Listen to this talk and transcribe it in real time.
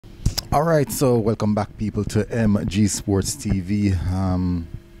All right, so welcome back, people, to MG Sports TV.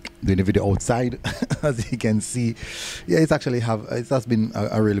 Doing a video outside, as you can see. Yeah, it has been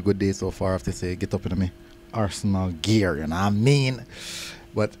a really good day so far. I have to say, get up in my Arsenal gear, you know what I mean?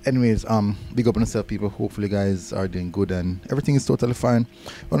 But anyways, big up on yourself, people. Hopefully, you guys are doing good and everything is totally fine.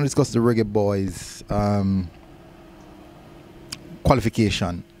 We're gonna discuss the Reggae Boyz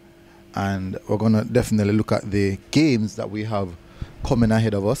qualification, and we're gonna definitely look at the games that we have coming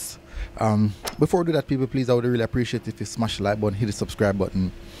ahead of us. Before we do that, people, please, I would really appreciate if you smash the like button, hit the subscribe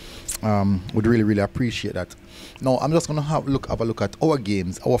button. Would really appreciate that. Now I'm just gonna have a look at our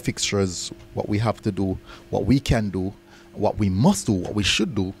games, our fixtures, what we have to do, what we can do, what we must do, what we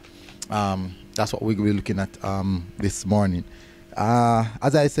should do. That's what we're gonna be looking at this morning.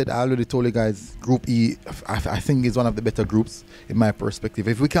 As I said, I already told you guys, Group E, I think is one of the better groups in my perspective.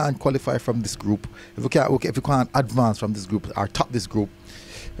 If we can't qualify from this group, if we can't advance from this group or top this group,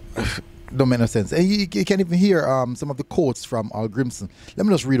 don't make no sense. And you can even hear some of the quotes from Al Grimson. Let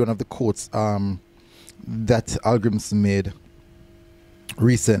me just read one of the quotes that Al Grimson made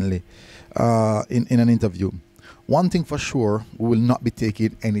recently in an interview. One thing for sure, we will not be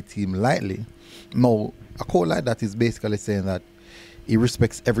taking any team lightly. No, a quote like that is basically saying that he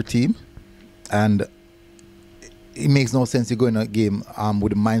respects every team, and it makes no sense you go in a game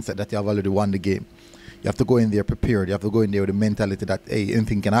with the mindset that you have already won the game. You have to go in there prepared. You have to go in there with the mentality that, hey,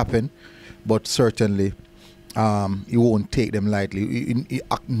 anything can happen, but certainly you won't take them lightly. You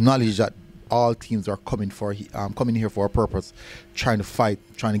acknowledge that all teams are coming here for a purpose, trying to fight,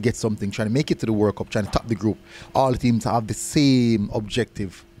 trying to get something, trying to make it to the World Cup, trying to top the group. All teams have the same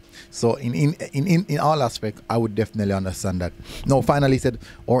objective. So in all aspects, I would definitely understand that. Now, finally, he said,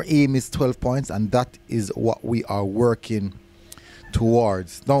 our aim is 12 points, and that is what we are working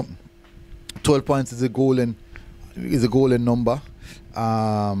towards. Now, 12 points is a golden number.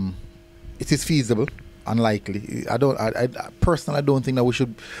 It is feasible, unlikely. I personally, I don't think that we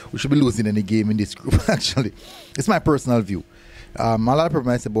should be losing any game in this group. Actually, it's my personal view. A lot of people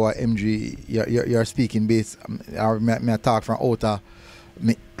might say, "Boy, MG, you're speaking base." Or may I talk from outer?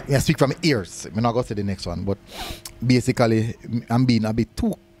 I speak from my ears. I'm not going to say the next one, but basically, I'm being a bit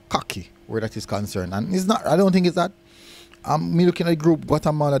too cocky where that is concerned, and it's not. I don't think it's that. Me looking at the group: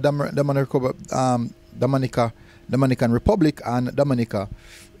 Guatemala, Dominican Republic, and Dominica.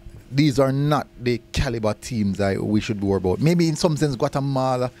 These are not the caliber teams that we should be worried about. Maybe in some sense,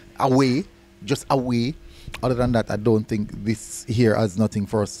 Guatemala away, just away. Other than that, I don't think this here has nothing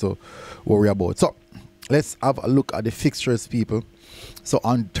for us to worry about. So let's have a look at the fixtures, people. So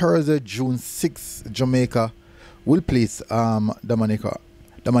on Thursday, June 6th, Jamaica will place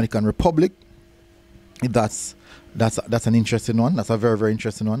Dominican Republic. That's an interesting one. That's a very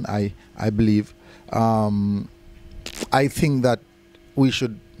interesting one. I believe. I think that we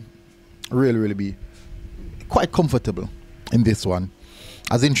should really be quite comfortable in this one,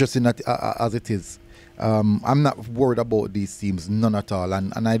 as interesting as it is. I'm not worried about these teams, none at all,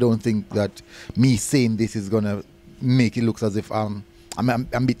 and I don't think that me saying this is gonna make it look as if I'm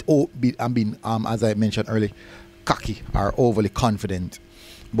being as I mentioned earlier, cocky or overly confident.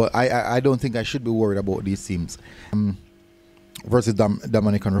 But I don't think I should be worried about these teams. Versus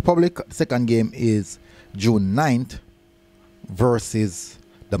Dominican Republic. Second game is June 9th versus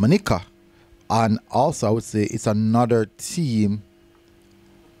Dominica. And also, I would say it's another team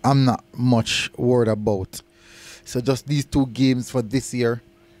I'm not much worried about. So just these two games for this year.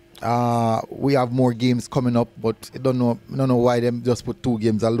 We have more games coming up, but I don't know why them just put two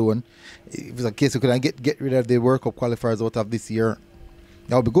games alone. If it's a case, we could get rid of the World Cup qualifiers out of this year,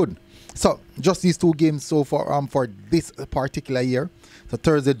 that would be good. So just these two games so far for this particular year. So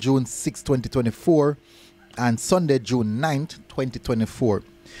Thursday, June 6, 2024, and Sunday, June 9th, 2024.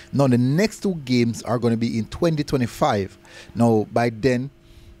 Now the next two games are going to be in 2025. Now by then,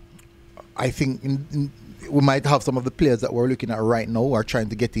 I think we might have some of the players that we're looking at right now are trying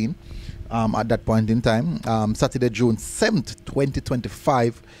to get in at that point in time. Saturday, June 7th,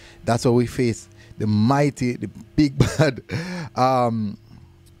 2025. That's where we face the mighty, the big bad.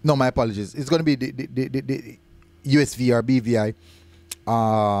 No, my apologies. It's going to be the USV or BVI.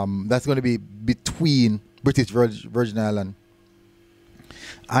 That's going to be between British Virgin Island.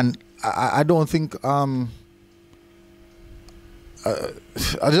 And I don't think another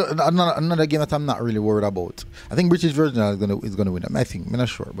game that I'm not really worried about. I think British Virgin Island is gonna win. I think I'm not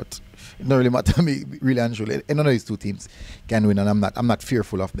sure, but it don't really matter to me. Really unsure. None of these two teams can win, and I'm not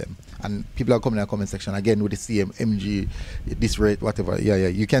fearful of them. And people are coming in the comment section again with the CM, MG, this rate, whatever. Yeah,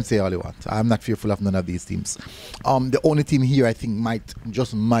 you can say all you want. I'm not fearful of none of these teams. The only team here I think might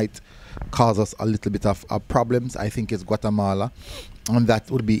cause us a little bit of problems, I think, is Guatemala. and that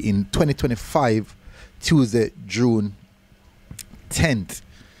would be in 2025, Tuesday, June 10th.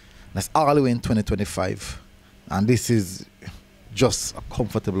 That's all the way in 2025, and this is just a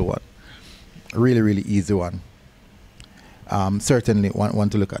comfortable one, really, really easy one. Certainly one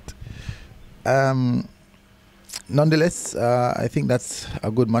to look at. Nonetheless, I think that's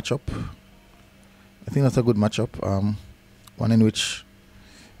a good matchup. One in which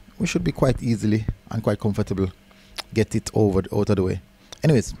we should be quite easily and quite comfortable get it out of the way.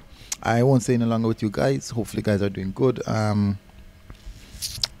 Anyways, I won't say any longer with you guys. Hopefully you guys are doing good.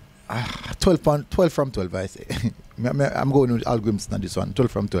 12 from 12, I say. I'm going with algorithms on this one,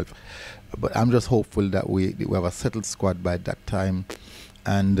 12 from 12. But I'm just hopeful that we have a settled squad by that time,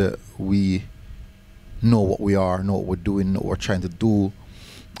 and we know what we are, know what we're doing, know what we're trying to do.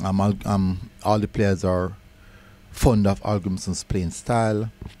 All the players are fond of Al Grimson's playing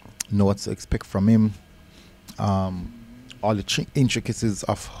style, know what to expect from him, all the intricacies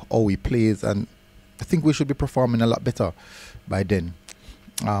of how he plays, and I think we should be performing a lot better by then.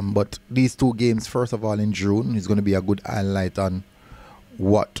 But these two games, first of all in June, is going to be a good highlight on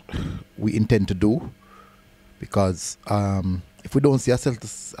what we intend to do, because if we don't see a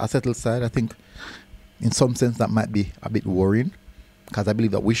settled side, I think in some sense that might be a bit worrying, because I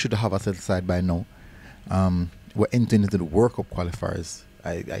believe that we should have a settled side by now. We're entering into the World Cup qualifiers.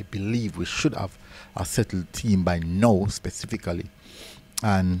 I believe we should have a settled team by now specifically,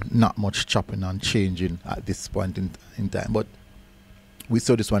 and not much chopping and changing at this point in time. But we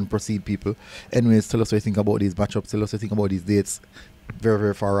saw this one proceed, people. Anyways, tell us what you think about these matchups. Tell us what you think about these dates. Very,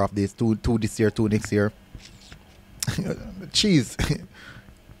 very far off dates. Two this year, two next year. Cheese.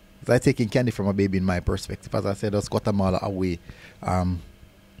 It's like taking candy from a baby in my perspective. As I said, us Guatemala away. I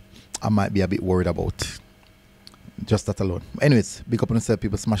might be a bit worried about just that alone. Anyways, big up on yourself,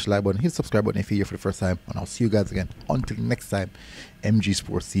 people. Smash the like button, hit the subscribe button if you're here for the first time, and I'll see you guys again. Until next time, MG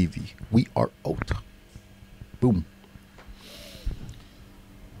Sports TV. We are out. Boom.